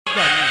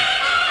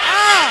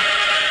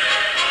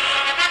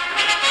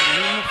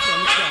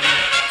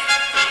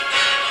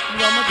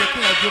jẹ́ kí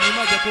ìrìnàjò mi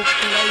má jẹ́ kó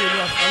kún láyé mi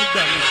àǹfààní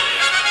gbà mí.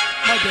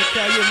 Má jẹ́ kí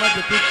ayé má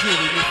jẹ́ kó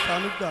jèrè mi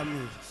àǹfààní gbà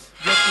mí.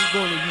 Jẹ́ kí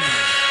gbọ́ orin yìí.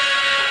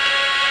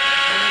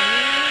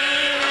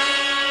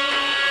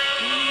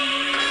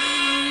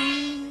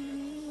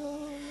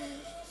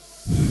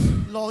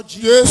 Lord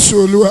Jesus.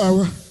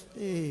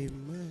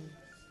 Amen.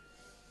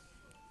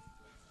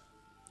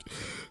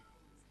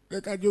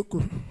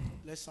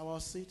 Let's have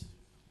our seat.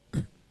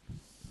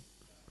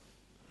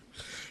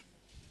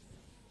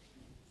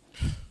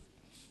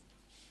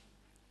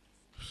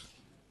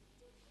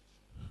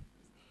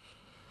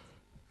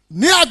 In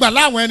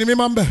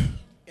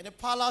the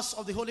palace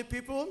of the holy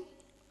people,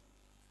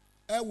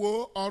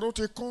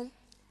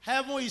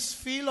 heaven is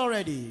filled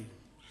already.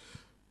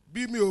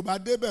 If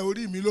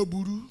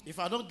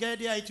I don't get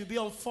there, it will be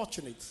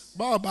unfortunate. If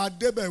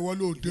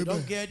you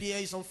don't get there,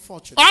 it's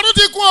unfortunate.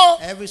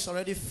 Heaven is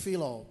already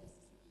filled up.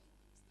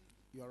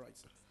 You are right,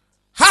 sir.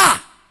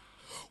 Ha!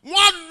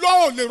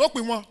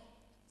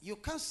 You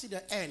can't see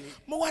the end.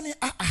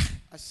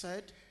 I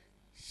said,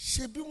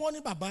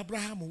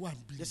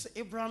 they say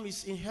Abraham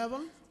is in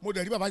heaven.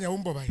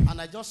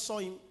 And I just saw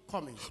him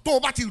coming. As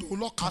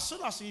soon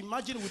as you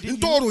imagine within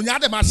you,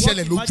 what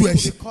imagine will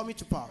be coming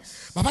to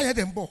pass. And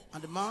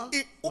the man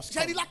was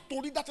coming.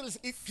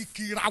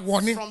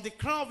 From the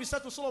crown of his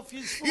head to the sole of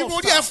his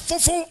foot,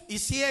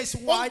 his hair is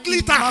white,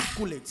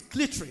 immaculate,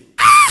 glittering.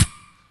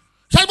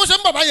 As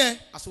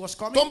he was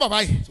coming,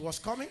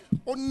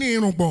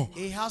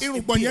 he has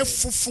a beard.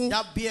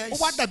 That beard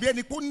is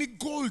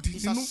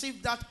as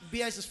if that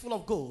beard is full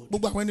of gold.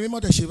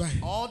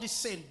 All the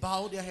saints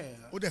bowed their head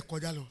and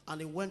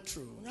they went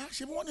through.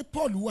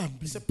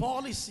 He said,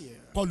 Paul is here.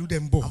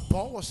 And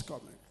Paul was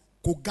coming.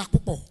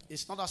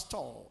 It's not as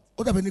tall.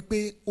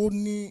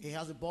 He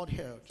has a bald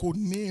head.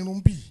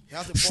 He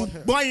has a bald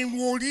head.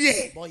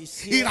 But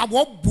his hair,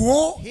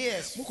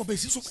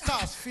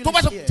 stars fill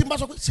his hair.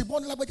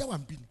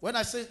 When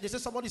I say, they say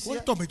somebody's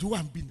here,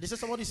 they say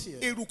somebody's here.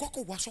 A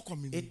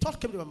thought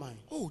came to my mind.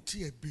 You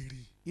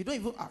don't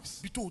even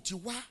ask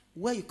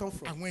where you come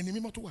from.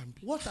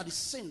 What are the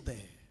saints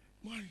there?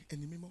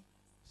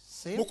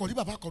 Same.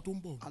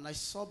 And I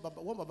saw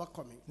one Baba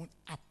coming.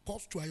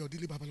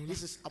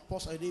 This is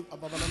Apostle Ayodele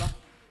Babalola.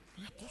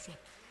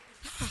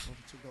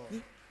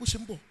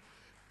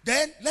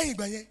 Then,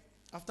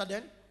 after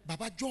then,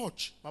 Baba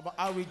George. Baba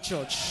Ari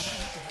George.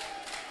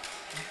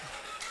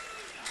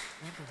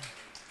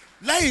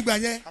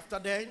 After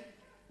then,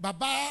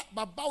 Baba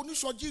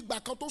Onisoji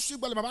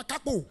Baba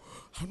Kapo.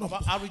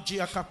 Baba Ari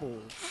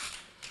Akapo.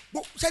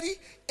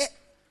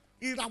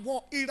 The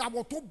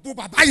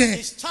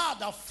star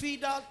that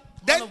feed that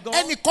then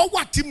any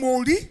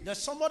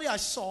there's somebody I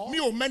saw. I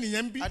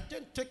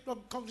didn't take no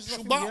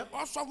conversation of him here.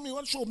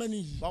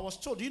 But I was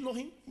told, do you know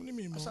him? I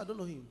said, I don't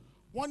know him.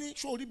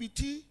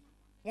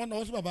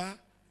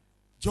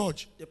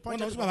 George. They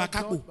pointed to Baba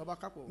Kapo.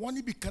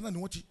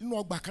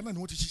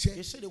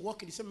 They say they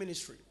work in the same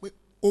ministry.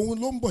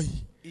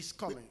 He's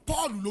coming.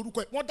 Paul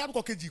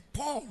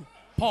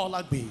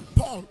Agbe.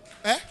 Paul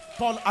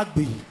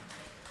Agbe.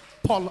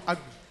 Paul Agbe.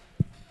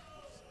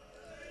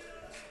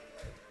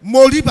 I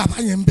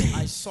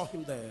saw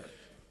him there.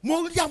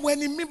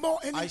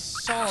 I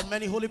saw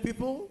many holy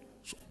people.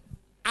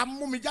 I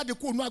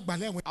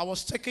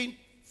was taken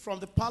from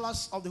the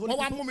palace of the holy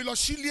people.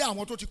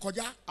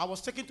 I was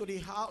taken to the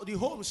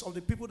homes of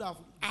the people that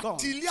have gone.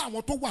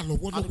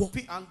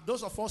 And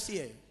those of us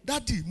here.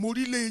 Daddy,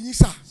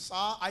 sir,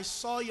 I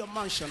saw your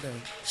mansion there.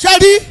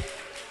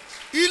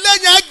 The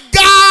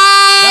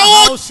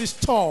house is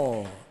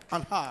tall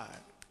and high.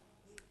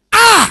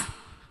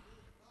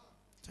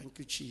 Thank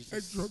you,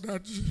 Jesus.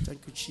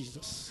 Thank you,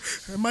 Jesus.